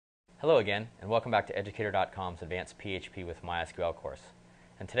Hello again, and welcome back to Educator.com's Advanced PHP with MySQL course.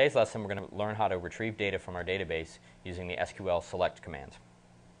 In today's lesson, we're going to learn how to retrieve data from our database using the SQL select command.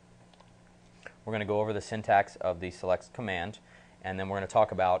 We're going to go over the syntax of the select command, and then we're going to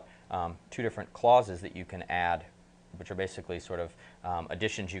talk about two different clauses that you can add, which are basically sort of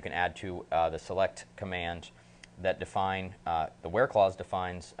additions you can add to the select command that define, the where clause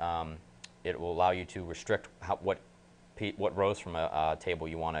defines, it will allow you to restrict what rows from a table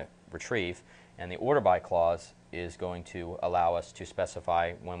you want to retrieve, and the order by clause is going to allow us to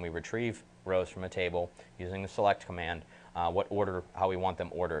specify when we retrieve rows from a table using the select command what order, how we want them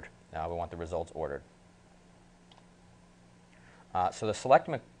ordered. We want the results ordered. So the select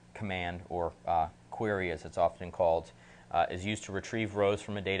command, or query as it's often called, is used to retrieve rows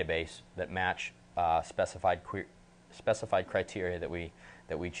from a database that match specified criteria that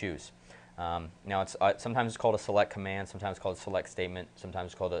we choose. Now, sometimes it's called a select command, sometimes it's called a select statement,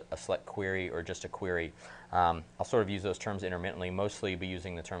 sometimes it's called a select query or just a query. I'll sort of use those terms intermittently, mostly be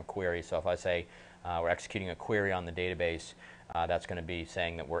using the term query. So if I say we're executing a query on the database, that's going to be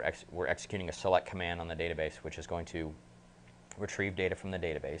saying that we're executing a select command on the database, which is going to retrieve data from the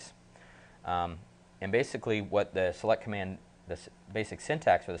database. And basically what the select command, the basic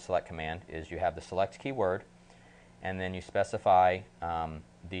syntax for the select command is you have the select keyword, and then you specify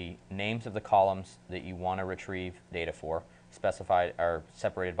the names of the columns that you want to retrieve data for, specified or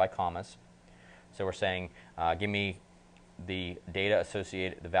separated by commas. So we're saying, give me the data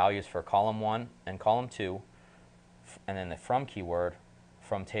associated, the values for column 1 and column 2, and then the from keyword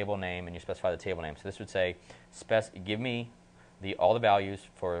from table name, and you specify the table name. So this would say, give me all the values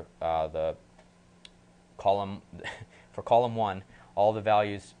for the column for column 1, all the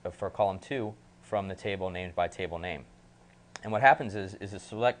values for column 2 from the table named by table name. And what happens is the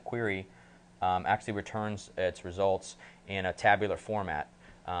select query actually returns its results in a tabular format,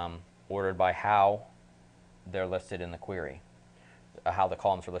 ordered by how they're listed in the query, how the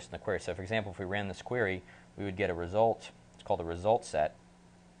columns are listed in the query. So for example, if we ran this query, we would get a result. It's called a result set.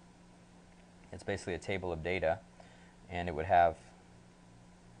 It's basically a table of data, and it would have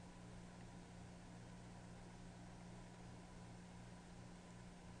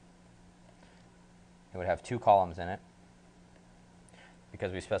two columns in it,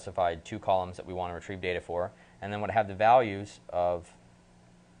 because we specified two columns that we want to retrieve data for, and then would have the values of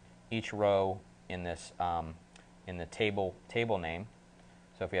each row in this in the table name.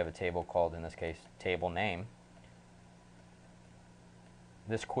 So if we have a table called, in this case, table name,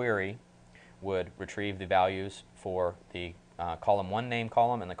 this query would retrieve the values for the column 1 name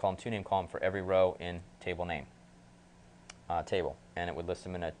column and the column 2 name column for every row in table name table, and it would list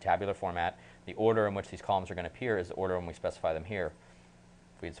them in a tabular format. The order in which these columns are going to appear is the order when we specify them here.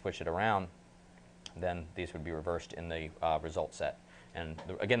 If we'd switch it around, then these would be reversed in the result set. And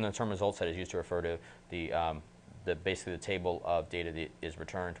again, the term result set is used to refer to basically the table of data that is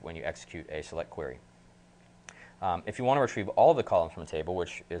returned when you execute a select query. If you want to retrieve all of the columns from a table,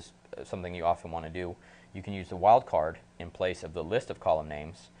 which is something you often want to do, you can use the wildcard in place of the list of column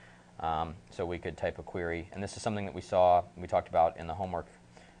names. So we could type a query, and this is something that we talked about in the homework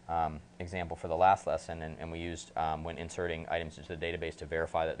example for the last lesson, and we used when inserting items into the database to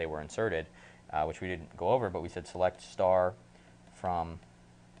verify that they were inserted, which we didn't go over, but we said select star from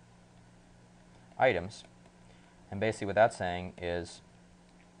items, and basically what that's saying is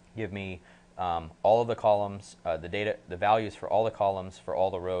give me all of the columns, the values for all the columns for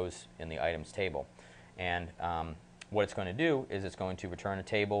all the rows in the items table. And what it's going to do is it's going to return a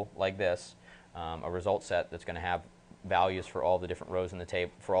table like this, a result set that's going to have values for all the different rows in the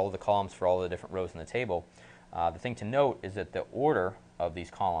table, for all of the columns for all the different rows in the table. The thing to note is that the order of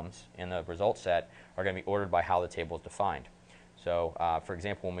these columns in the result set are going to be ordered by how the table is defined. So for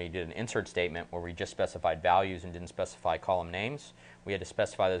example, when we did an insert statement where we just specified values and didn't specify column names, we had to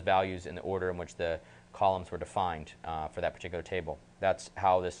specify those values in the order in which the columns were defined for that particular table. That's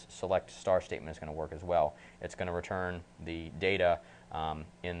how this select star statement is going to work as well. It's going to return the data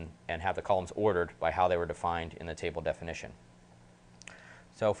and have the columns ordered by how they were defined in the table definition.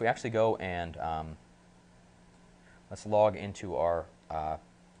 So if we actually go and let's log into our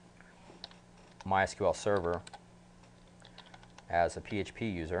MySQL server as a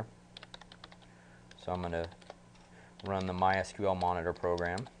PHP user. So I'm going to run the MySQL monitor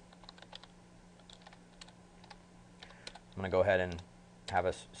program. I'm going to go ahead and have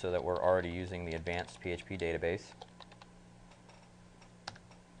us so that we're already using the advanced PHP database.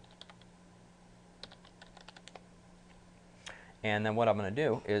 And then what I'm going to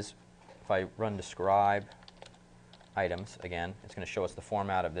do is, if I run describe items, again, it's going to show us the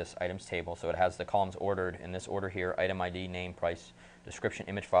format of this items table. So it has the columns ordered in this order here: item ID, name, price, description,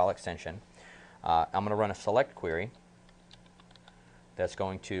 image file, extension. I'm going to run a select query that's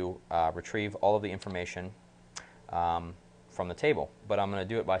going to retrieve all of the information from the table, but I'm going to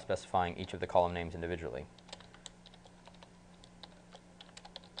do it by specifying each of the column names individually.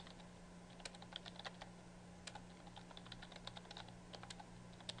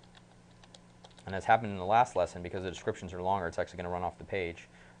 And as happened in the last lesson, because the descriptions are longer, it's actually going to run off the page.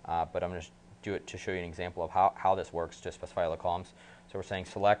 But I'm going to do it to show you an example of how this works to specify all the columns. So we're saying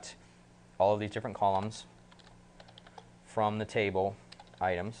select all of these different columns from the table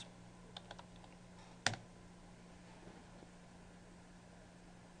items.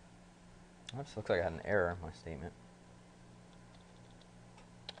 Oops, looks like I had an error in my statement.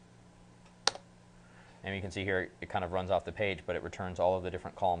 And you can see here it kind of runs off the page, but it returns all of the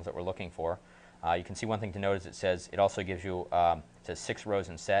different columns that we're looking for. You can see one thing to note is it also gives you, it says 6 rows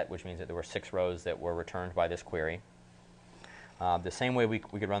in set, which means that there were 6 rows that were returned by this query. The same way we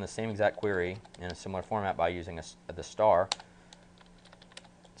could run the same exact query in a similar format by using the star.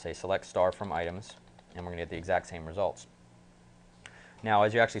 Say select star from items, and we're going to get the exact same results. Now,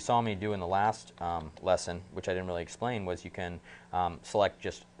 as you actually saw me do in the last lesson, which I didn't really explain, was you can select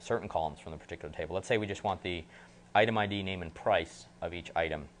just certain columns from the particular table. Let's say we just want the item ID, name, and price of each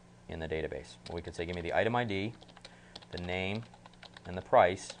item in the database. Well, we could say give me the item ID, the name, and the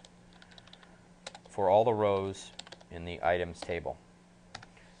price for all the rows in the items table.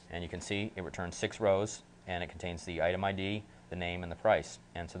 And you can see it returns 6 rows, and it contains the item ID, the name, and the price.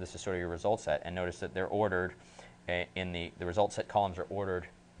 And so this is sort of your result set. And notice that they're ordered in the result set columns are ordered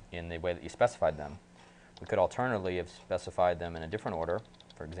in the way that you specified them. We could alternatively have specified them in a different order.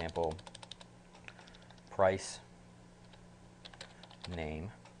 For example, price,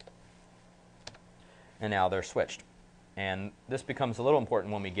 name, and now they're switched. And this becomes a little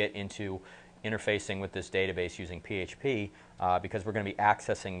important when we get into interfacing with this database using PHP because we're going to be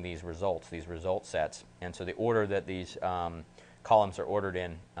accessing these result sets. And so the order that these columns are ordered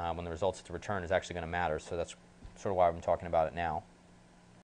in when the result sets return is actually going to matter. So that's sort of why I'm talking about it now.